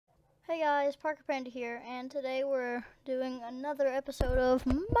Hey guys, Parker Panda here, and today we're doing another episode of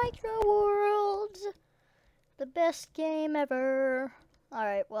Micro Worlds, the best game ever.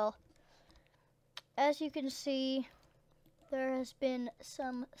 Alright, well, as you can see, there has been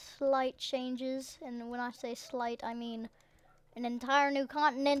some slight changes, and when I say slight, I mean an entire new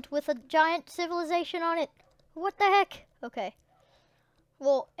continent with a giant civilization on it. What the heck? Okay.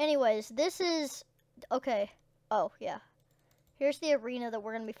 Well, anyways, this is... Okay. Oh, yeah. Here's the arena that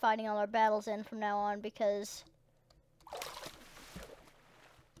we're going to be fighting all our battles in from now on, because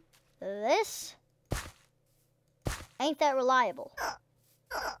this ain't that reliable.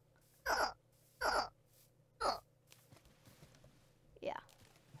 Yeah.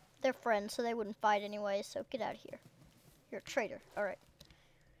 They're friends, so they wouldn't fight anyway, so get out of here. You're a traitor. Alright.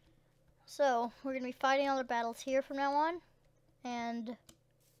 So, we're going to be fighting all our battles here from now on, and...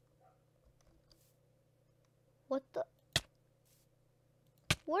 What the...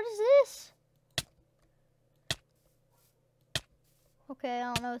 What is this? Okay,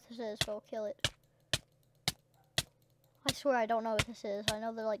 I don't know what this is, but I'll kill it. I swear I don't know what this is. I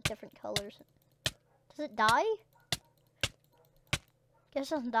know they're like different colors. Does it die? Guess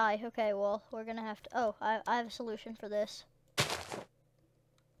it doesn't die. Okay, well, we're gonna have to... Oh, I have a solution for this.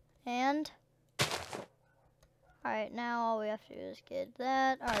 And... Alright, now all we have to do is get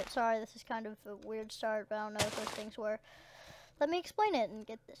that. Alright, sorry, this is kind of a weird start, but I don't know what those things were. Let me explain it and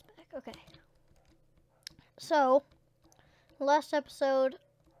get this back. Okay. So, last episode,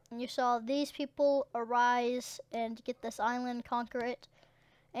 you saw these people arise and get this island, conquer it.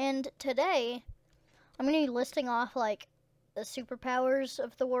 And today, I'm going to be listing off, like, the superpowers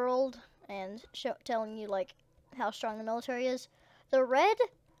of the world and telling you, like, how strong the military is. The red,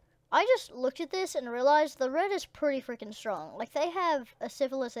 I just looked at this and realized the red is pretty freaking strong. Like, they have a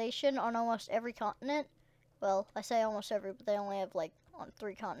civilization on almost every continent. Well, I say almost every, but they only have, like, on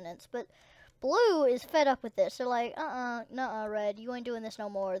 3 continents. But blue is fed up with this. They're like, nuh-uh, red, you ain't doing this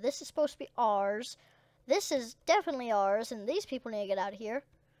no more. This is supposed to be ours. This is definitely ours, and these people need to get out of here.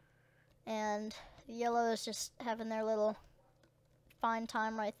 And yellow is just having their little fine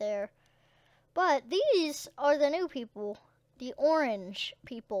time right there. But these are the new people. The orange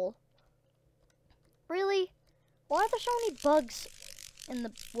people. Really? Why are there so many bugs in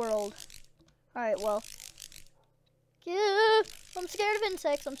the world? Alright, well... Yeah, I'm scared of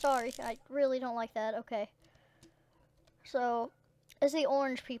insects. I'm sorry. I really don't like that. Okay. So, as the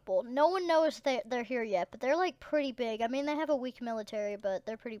orange people, no one knows they're here yet, but they're like pretty big. I mean, they have a weak military, but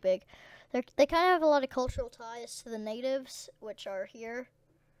they're pretty big. They kind of have a lot of cultural ties to the natives, which are here.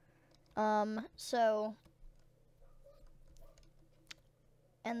 So,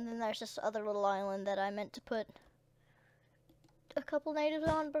 and then there's this other little island that I meant to put a couple natives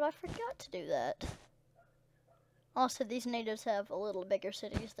on, but I forgot to do that. Also, these natives have a little bigger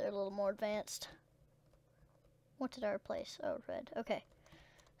cities. They're a little more advanced. What did I replace? Oh, red. Okay.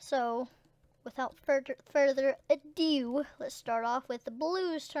 So, without further ado, let's start off with the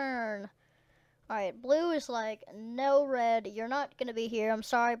blue's turn. Alright, blue is like, no, red, you're not going to be here. I'm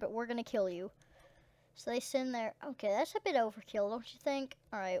sorry, but we're going to kill you. So they send their... Okay, that's a bit overkill, don't you think?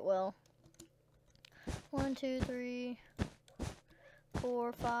 Alright, well. 1, 2, 3...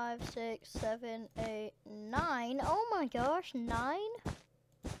 4, 5, 6, 7, 8, 9. Oh my gosh, 9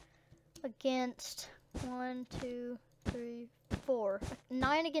 against 1, 2, 3, 4.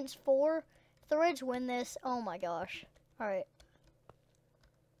 9 against 4. If the Reds win this, oh my gosh. Alright.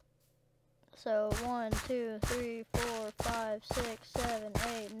 So 1, 2, 3, 4, 5, 6, 7,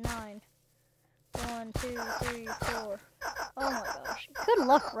 8, 9. 1, 2, 3, 4. Oh my gosh. Good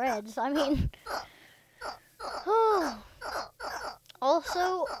luck, Reds. I mean...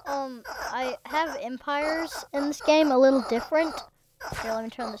 Also, I have empires in this game a little different. Here, let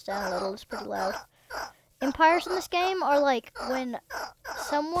me turn this down a little. It's pretty loud. Empires in this game are like when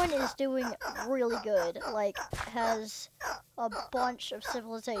someone is doing really good, like has a bunch of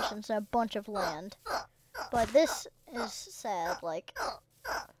civilizations and a bunch of land. But this is sad, like,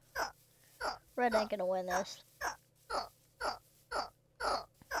 red ain't gonna win this.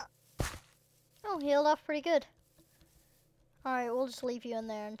 Oh, he healed off pretty good. Alright, we'll just leave you in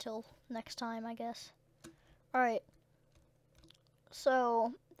there until next time, I guess. Alright.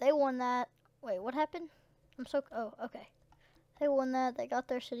 So, they won that. Wait, what happened? Oh, okay. They won that. They got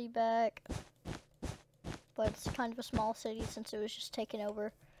their city back. But it's kind of a small city since it was just taken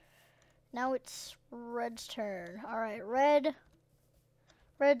over. Now it's Red's turn. Alright, Red.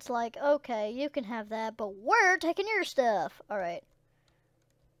 Red's like, okay, you can have that, but we're taking your stuff. Alright.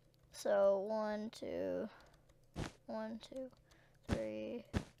 So, 1, 2... 1, 2, 3,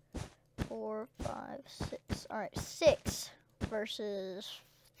 4, 5, 6. Alright, 6 versus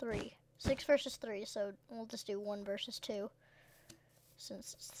 3. 6 versus 3, so we'll just do 1 versus 2.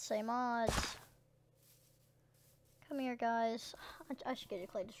 Since it's the same odds. Come here, guys. I should get a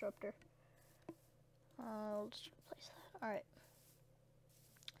clay disruptor. I'll just replace that. Alright.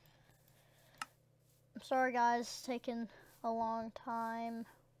 I'm sorry, guys. It's taken a long time.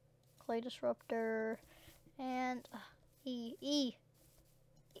 Clay disruptor. And E.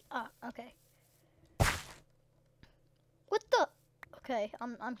 Okay. What the? Okay,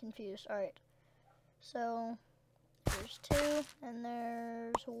 I'm confused. Alright. So, there's 2, and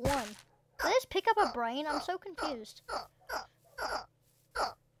there's 1. Did I just pick up a brain? I'm so confused.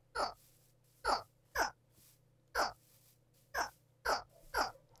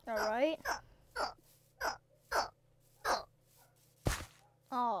 Alright.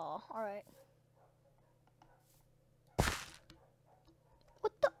 Oh, alright.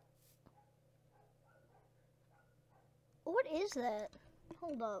 What the? What is that?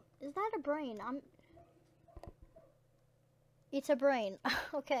 Hold up. Is that a brain? It's a brain.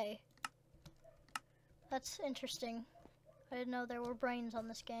 Okay. That's interesting. I didn't know there were brains on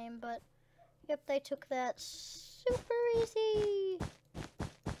this game, but yep, they took that super easy.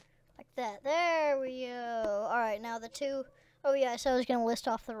 Like that. There we go. Alright, now the 2. Oh yeah, so I was going to list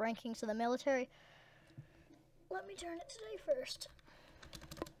off the rankings of the military. Let me turn it today first.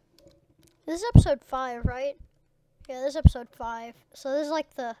 This is episode 5, right? Yeah, this is episode 5. So this is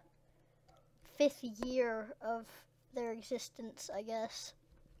like the 5th year of their existence, I guess.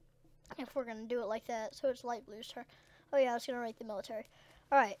 If we're going to do it like that. So it's Light Blue's turn. Oh yeah, I was going to rate the military.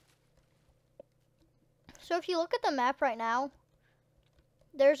 Alright. So if you look at the map right now,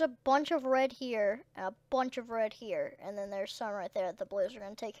 there's a bunch of red here, and a bunch of red here, and then there's some right there that the Blues are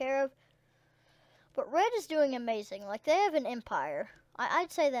going to take care of. But red is doing amazing. Like, they have an empire.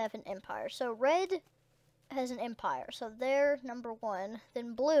 I'd say they have an empire. So red has an empire. So they're number 1.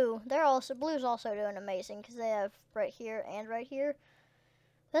 Then blue's also doing amazing because they have right here and right here.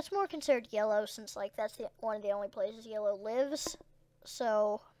 That's more considered yellow since, like, that's one of the only places yellow lives.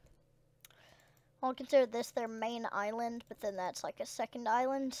 So I'll consider this their main island, but then that's like a second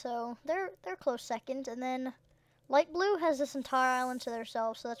island, so they're close second. And then light blue has this entire island to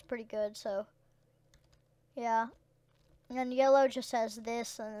themselves, so that's pretty good. So yeah, and then yellow just has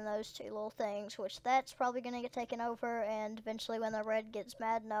this and then those 2 little things, which that's probably gonna get taken over. And eventually, when the red gets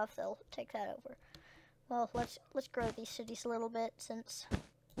mad enough, they'll take that over. Well, let's grow these cities a little bit since,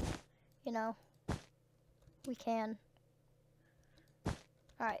 you know, we can. All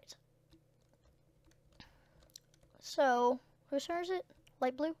right. So, whose turn is it?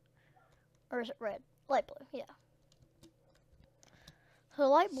 Light blue? Or is it red? Light blue, yeah. So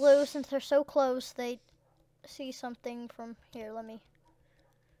light blue, since they're so close, they see something from here. Let me...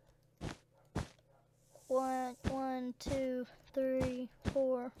 1, 2, 3,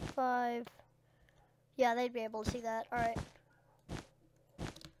 4, 5. Yeah, they'd be able to see that. Alright.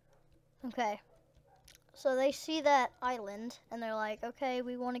 Okay. So they see that island, and they're like, okay,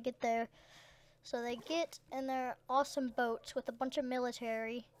 we want to get there. So they get in their awesome boats with a bunch of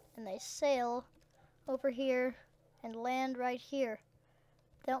military, and they sail over here and land right here.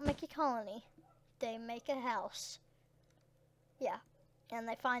 They don't make a colony. They make a house. Yeah. And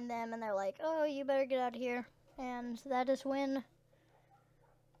they find them, and they're like, oh, you better get out of here. And that is when...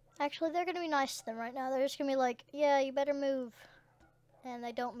 Actually, they're going to be nice to them right now. They're just going to be like, yeah, you better move. And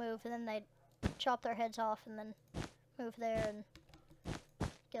they don't move, and then they chop their heads off, and then move there, and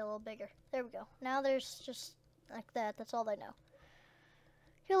get a little bigger. There we go. Now there's just like that. That's all they know.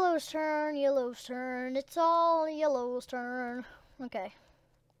 Yellow's turn, yellow's turn. It's all yellow's turn. Okay.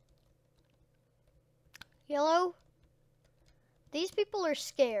 Yellow. These people are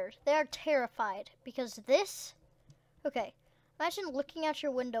scared. They are terrified because this... Okay. Imagine looking out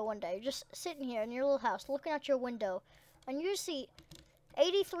your window one day. You're just sitting here in your little house, looking out your window, and you see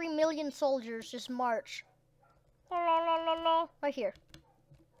 83 million soldiers just march. Right here.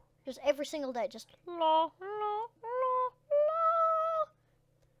 Just every single day. Just right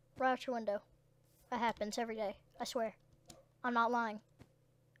out your window. That happens every day. I swear. I'm not lying.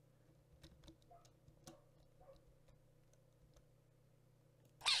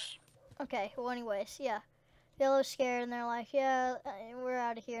 Okay, well anyways, yeah. Yellow's scared and they're like, yeah, we're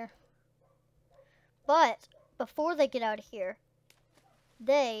out of here. But before they get out of here,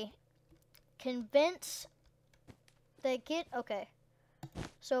 they convince, okay.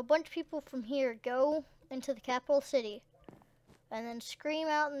 So a bunch of people from here go into the capital city and then scream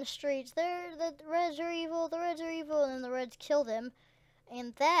out in the streets, the Reds are evil, the Reds are evil, and then the Reds kill them.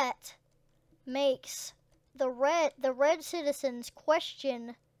 And that makes the red citizens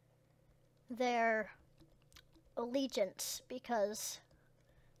question their allegiance because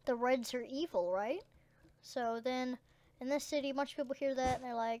the Reds are evil, right? So then in this city, a bunch of people hear that and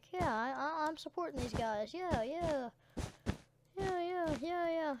they're like, yeah, I'm supporting these guys. Yeah,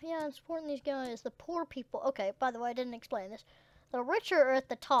 I'm supporting these guys. The poor people. Okay, by the way, I didn't explain this. The richer are at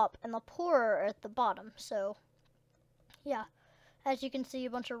the top and the poorer are at the bottom. So, yeah. As you can see, a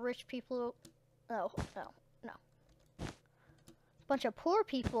bunch of rich people. No. A bunch of poor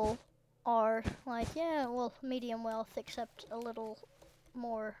people are like, yeah, well, medium wealth, except a little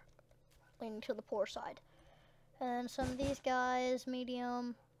more leaning to the poor side. And some of these guys,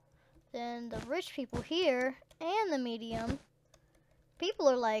 medium. Then the rich people here and the medium people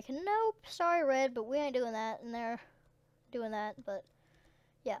are like, nope, sorry, Red, but we ain't doing that. And they're doing that, but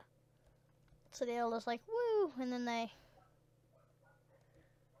yeah. So the yellow's like, woo, and then they,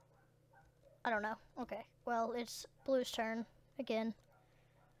 I don't know. Okay, well, it's Blue's turn again.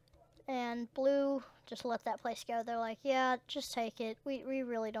 And Blue just let that place go. They're like, yeah, just take it. We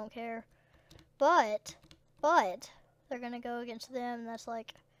really don't care. But they're gonna go against them, and that's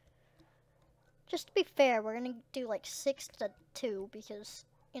like, just to be fair, we're gonna do like 6-2 because,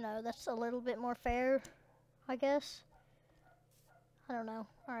 you know, that's a little bit more fair, I guess. I don't know.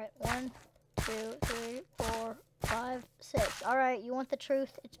 Alright, 1, 2, 3, 4, 5, 6. Alright, you want the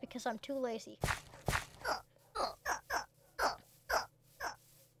truth? It's because I'm too lazy.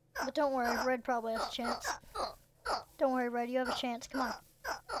 But don't worry, Red probably has a chance. Don't worry, Red, you have a chance. Come on.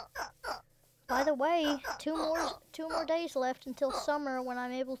 By the way, two more days left until summer when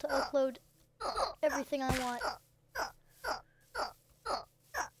I'm able to upload everything I want.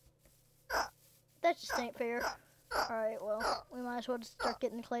 That just ain't fair. Alright, well, we might as well just start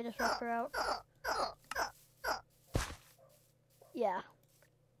getting the clay disruptor out. Yeah.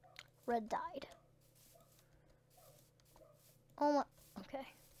 Red died. Oh my, okay.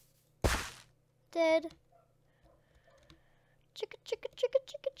 Dead. Chicka chicka chicka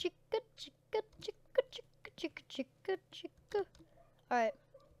chicka chicka chicka chicka chicka chicka chicka. Alright.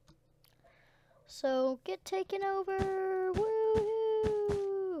 So get taken over.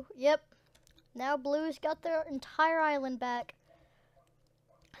 Woohoo! Yep. Now Blue's got their entire island back.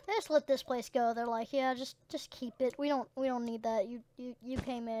 They just let this place go. They're like, yeah, just keep it. We don't need that. You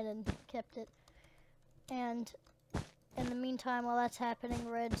came in and kept it. And in the meantime, while that's happening,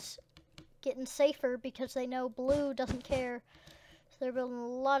 Red's getting safer because they know Blue doesn't care. So they're building a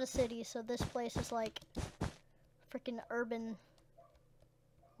lot of cities. So this place is like freaking urban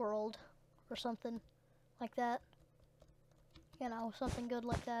world or something like that. You know, something good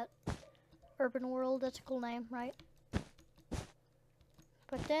like that. Urban world, that's a cool name, right?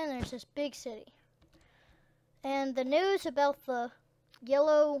 But then there's this big city. And the news about the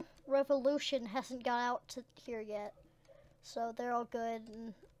Yellow Revolution hasn't got out to here yet. So they're all good,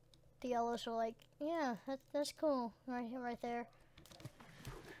 and the Yellows are like, yeah, that's cool, right there.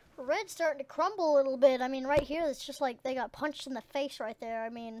 Red's starting to crumble a little bit. I mean, right here, it's just like they got punched in the face right there. I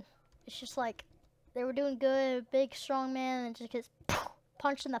mean, it's just like they were doing good, big, strong man, and just gets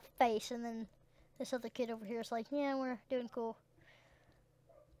punched in the face, and then this other kid over here is like, yeah, we're doing cool.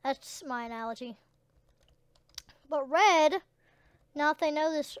 That's my analogy. But Red, now that they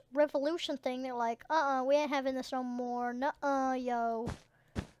know this revolution thing, they're like, we ain't having this no more. Nuh-uh, yo.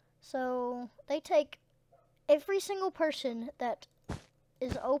 So they take every single person that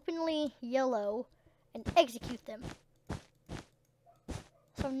is openly yellow and execute them.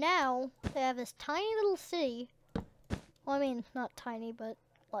 So now they have this tiny little city. Well, I mean, not tiny, but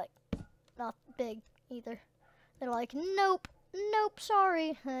like not big either. They're like, nope,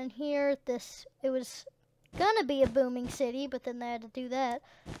 sorry. And here, it was gonna be a booming city, but then they had to do that.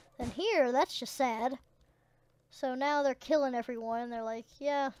 And here, that's just sad. So now they're killing everyone. They're like,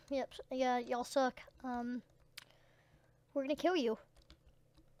 yeah, y'all suck. We're gonna kill you.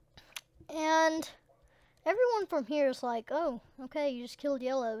 And everyone from here is like, oh, okay, you just killed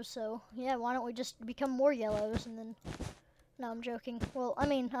yellows, so yeah, why don't we just become more yellows? And then, no, I'm joking. Well, I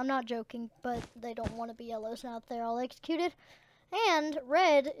mean, I'm not joking, but they don't want to be yellows now that they're all executed. And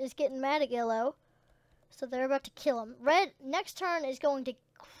Red is getting mad at Yellow, so they're about to kill him. Red, next turn, is going to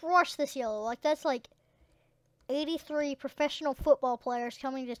crush this Yellow. Like, that's like 83 professional football players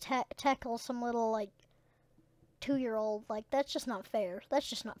coming to tackle some little, like, 2-year-old. Like, that's just not fair. That's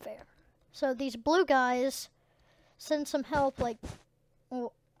just not fair. So these blue guys send some help, like,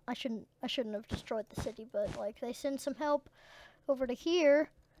 well, I shouldn't have destroyed the city, but, like, they send some help over to here.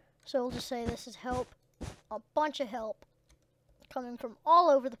 So we'll just say this is help. A bunch of help coming from all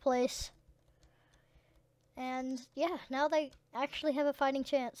over the place. And, yeah, now they actually have a fighting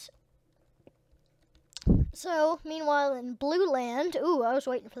chance. So, meanwhile, in Blue Land, ooh, I was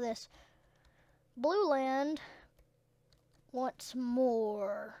waiting for this. Blue Land, wants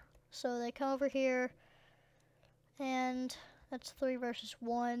more. So they come over here, and that's 3 versus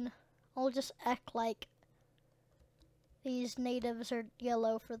 1. I'll just act like these natives are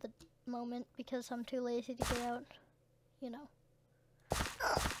yellow for the moment because I'm too lazy to get out, you know.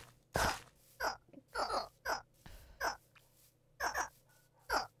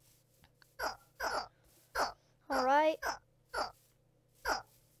 Alright.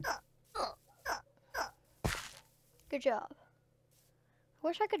 Good job. I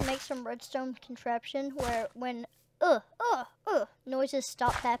wish I could make some redstone contraption where when noises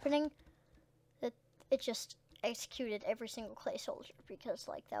stop happening, it just executed every single clay soldier, because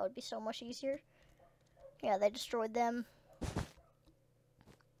like that would be so much easier. Yeah, they destroyed them.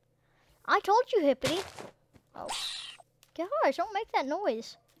 I told you, Hippity. Oh, gosh, don't make that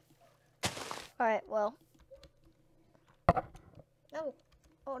noise. Alright, well.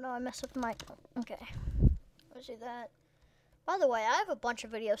 Oh no, I messed up the mic. Okay, let's do that. By the way, I have a bunch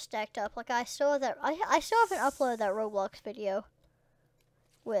of videos stacked up. Like I still have I still haven't uploaded that Roblox video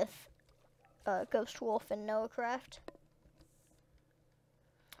with Ghost Wolf and Noahcraft.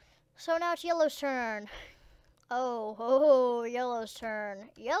 So now it's Yellow's turn. Oh, Yellow's turn.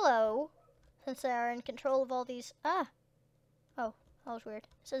 Yellow, since they are in control of all these oh, that was weird.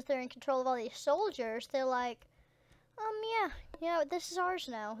 Since they're in control of all these soldiers, they're like, yeah, this is ours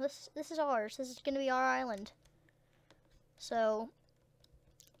now. This is ours. This is gonna be our island. So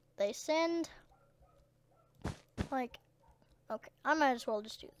they send, like, okay, I might as well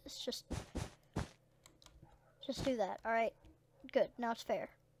just do this. Just do that. All right, good. Now it's fair.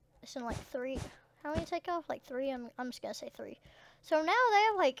 They send like 3. How many take off? Like 3. I'm just gonna say 3. So now they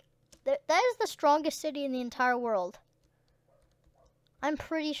have like that is the strongest city in the entire world. I'm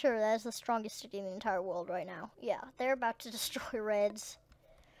pretty sure that is the strongest city in the entire world right now. Yeah, they're about to destroy Reds.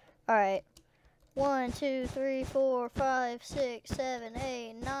 All right. 1, 2, 3, 4, 5, 6, 7,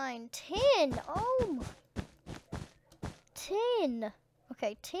 8, 9, 10. Oh, 10.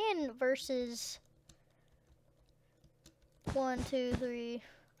 Okay, 10 versus 1, 2, 3,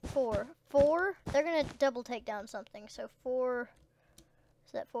 4. 4. They're gonna double take down something. So 4.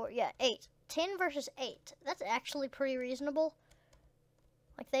 Is that 4? Yeah, 8. 10 versus 8. That's actually pretty reasonable.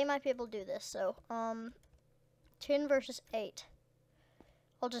 Like they might be able to do this. So 10 versus 8.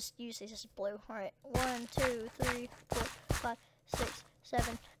 I'll just use these as blue. Alright. 1, 2, 3, 4, 5, 6,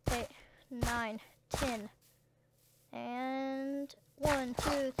 7, 8, 9, 10. And 1,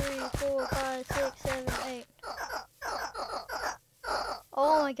 2, 3, 4, 5, 6, 7, 8.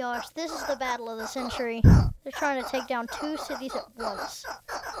 Oh my gosh, this is the battle of the century. They're trying to take down 2 cities at once.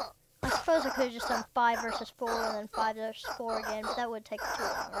 I suppose I could have just done 5 versus 4 and then 5 versus 4 again, but that would take too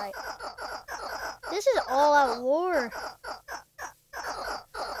long, right? This is all-out war.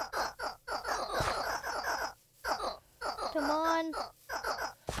 Come on.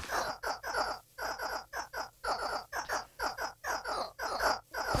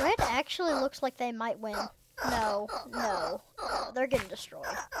 Red actually looks like they might win. No, they're getting destroyed.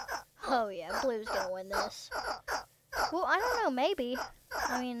 Oh yeah, blue's gonna win this. Well, I don't know, maybe.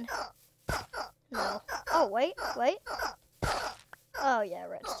 I mean, no. Oh, wait. Oh yeah,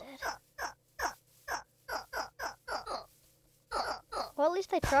 red's dead. Well, at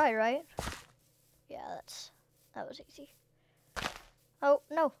least they tried, right? Yeah, that was easy. Oh,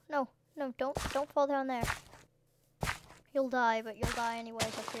 no, don't fall down there. You'll die, but you'll die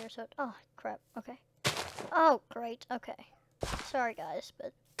anyways up here, so... Oh, crap, okay. Oh, great, okay. Sorry, guys,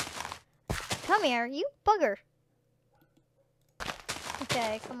 but... Come here, you bugger!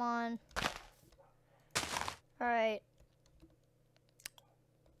 Okay, come on. Alright.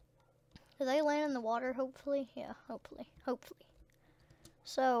 Do they land in the water, hopefully? Yeah, hopefully.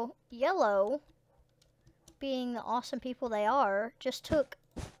 So, yellow, being the awesome people they are, just took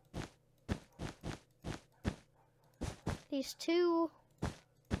these 2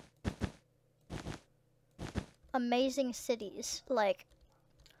 amazing cities, like,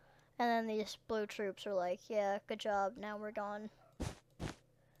 and then these blue troops are like, yeah, good job, now we're gone.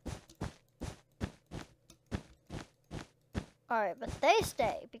 Alright, but they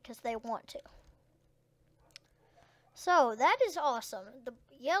stay because they want to. So, that is awesome. The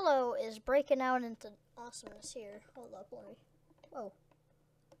yellow is breaking out into awesomeness here. Hold up, let me... Whoa.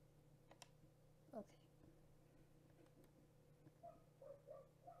 Okay.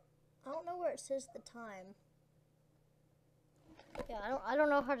 I don't know where it says the time. Yeah, I don't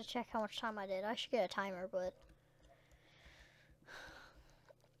know how to check how much time I did. I should get a timer, but...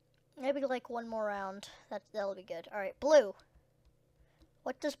 Maybe like 1 more round. That'll be good. Alright, blue.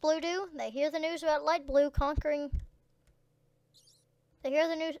 What does blue do? They hear the news about light blue conquering... They hear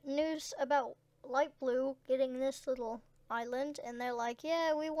the news about light blue getting this little island, and they're like,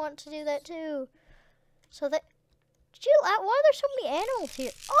 yeah, we want to do that too. So that, why are there so many animals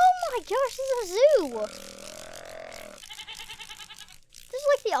here? Oh my gosh, this is a zoo. This is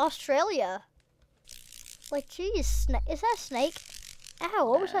like the Australia. Like, geez, is that a snake? Ow,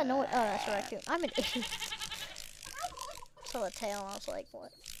 what was that noise? Oh, that's a raccoon. I'm an idiot. Saw the tail, and I was like,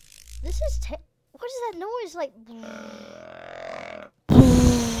 what? This is what is that noise? Like,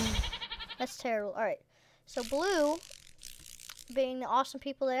 that's terrible. All right, so Blue, being the awesome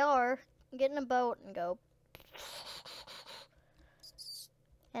people they are, get in a boat and go.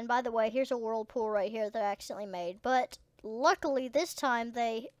 And by the way, here's a whirlpool right here that I accidentally made. But luckily this time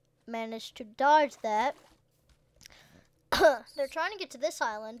they managed to dodge that. They're trying to get to this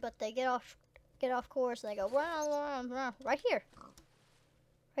island, but they get off course and they go right here.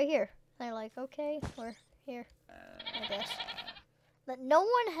 Right here. And they're like, okay, we're here, I guess. But no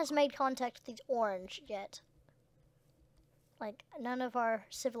one has made contact with these orange yet. Like, none of our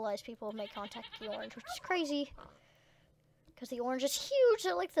civilized people have made contact with the orange, which is crazy. Because the orange is huge.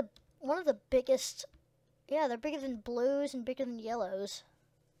 They're like one of the biggest. Yeah, they're bigger than blues and bigger than yellows.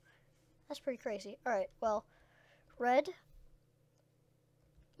 That's pretty crazy. All right, well, Red.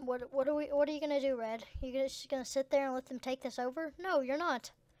 What are you gonna do, Red? You just gonna sit there and let them take this over? No, you're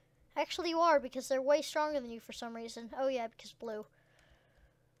not. Actually, you are, because they're way stronger than you for some reason. Oh yeah, because Blue.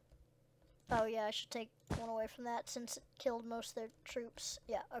 Oh yeah, I should take one away from that since it killed most of their troops.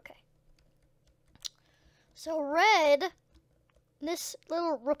 Yeah, okay. So Red. This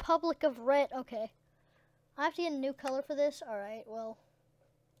little Republic of Red. Okay. I have to get a new color for this. Alright, well.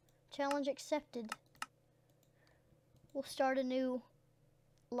 Challenge accepted. We'll start a new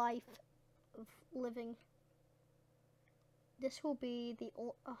life of living. This will be the...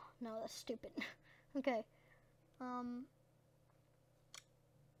 Oh, no, that's stupid. Okay.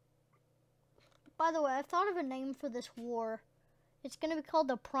 By the way, I've thought of a name for this war. It's going to be called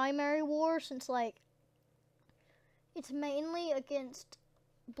the Primary War since, like, it's mainly against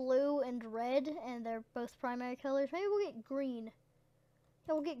blue and red, and they're both primary colors. Maybe we'll get green.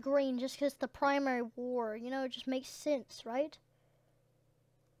 Yeah, we'll get green just because the primary war. You know, it just makes sense, right?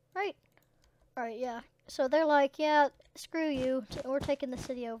 Right. Alright, yeah. So they're like, yeah, screw you. We're taking the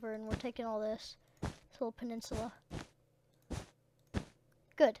city over, and we're taking all this little peninsula.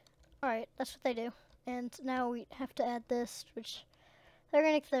 Good. Alright, that's what they do. And now we have to add this, which they're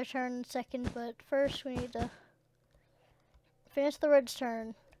going to get their turn in a second, but first we need to finish the Red's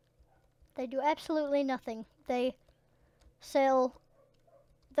turn. They do absolutely nothing. They sail.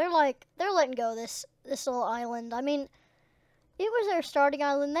 They're letting go of this little island. I mean, it was their starting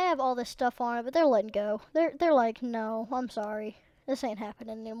island. They have all this stuff on it, but they're letting go. They're like, no, I'm sorry. This ain't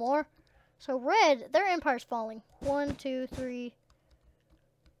happening anymore. So Red, their empire's falling. 1, 2, 3.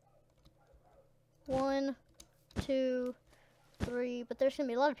 1, 2, 3. But there's gonna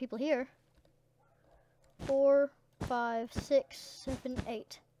be a lot of people here. 4, 5, 6, 7,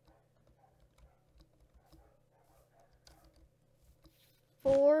 8.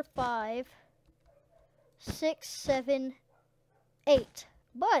 4, 5, 6, 7, 8.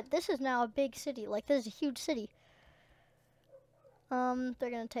 But this is now a big city. Like, this is a huge city. They're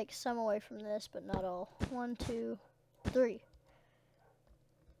gonna take some away from this, but not all. 1, 2, 3.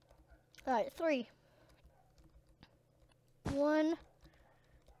 Alright, 3. 1,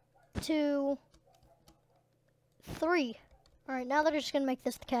 2, 3. Alright, now they're just gonna make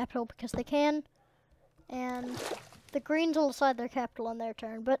this the capital because they can. And the Greens will decide their capital on their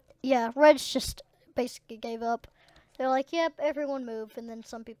turn. But yeah, Reds just basically gave up. They're like, yep, everyone move. And then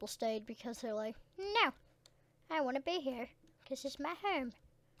some people stayed because they're like, no, I want to be here because it's my home.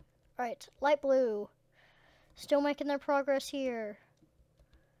 Alright, Light Blue. Still making their progress here.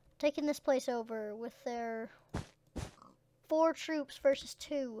 Taking this place over with their 4 troops versus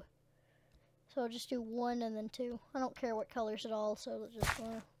 2. So I'll just do 1 and then 2. I don't care what colors at all, so just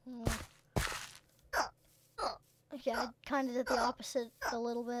yeah, I kind of did the opposite a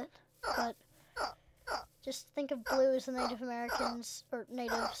little bit, but just think of blue as the Native Americans, or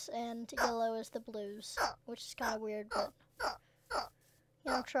natives, and yellow as the blues, which is kind of weird, but,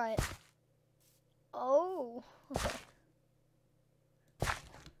 you know, try it. Oh, okay.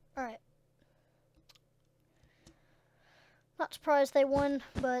 Alright. Not surprised they won,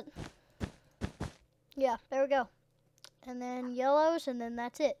 but, yeah, there we go. And then yellows, and then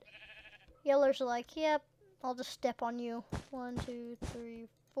that's it. Yellows are like, yep, I'll just step on you. 1, 2, 3,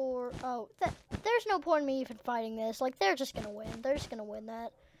 4. Oh, there's no point in me even fighting this. Like, they're just gonna win. They're just gonna win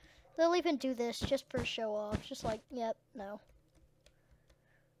that. They'll even do this just for show off. Just like, yep, no.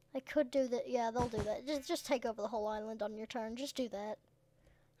 They could do that. Yeah, they'll do that. Just take over the whole island on your turn. Just do that.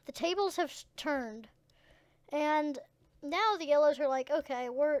 The tables have turned. And now the yellows are like, okay,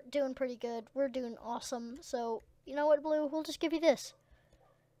 we're doing pretty good. We're doing awesome. So, you know what, blue? We'll just give you this.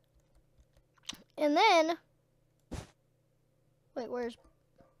 And then, wait, where's...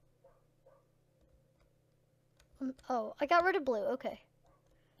 oh, I got rid of blue. Okay.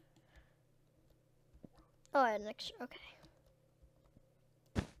 Oh, I had an extra. Okay.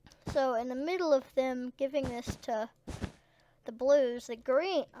 So, in the middle of them giving this to the blues, the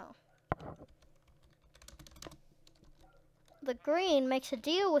green... oh. The green makes a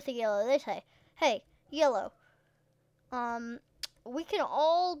deal with the yellow. They say, hey, yellow, we can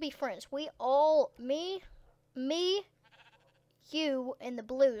all be friends. We all, me, you, and the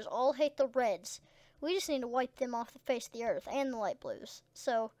blues all hate the reds. We just need to wipe them off the face of the earth, and the light blues.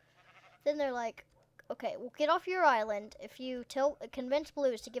 So then they're like, okay, we'll get off your island if you convince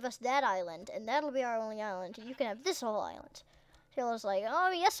blues to give us that island, and that'll be our only island. You can have this whole island. Yellow's like,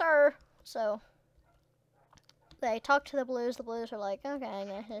 oh, yes, sir. So they talk to the blues. The blues are like,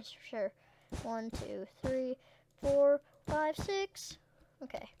 okay, yes, sure. 1, 2, 3, 4, 5, 6.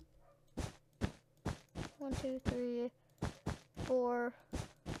 Okay. 1, 2, 3, 4,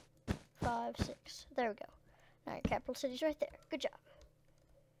 5, 6. There we go. All right, capital city's right there. Good job.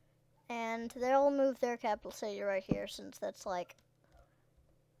 And they'll move their capital city right here, since that's like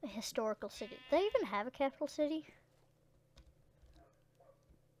a historical city. Do they even have a capital city?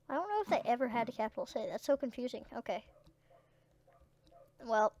 I don't know if they ever had a capital city. That's so confusing. Okay.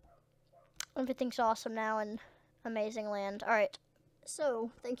 Well, everything's awesome now in Amazing Land. Alright.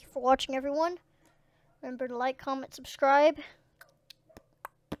 So, thank you for watching, everyone. Remember to like, comment, subscribe.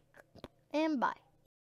 And bye.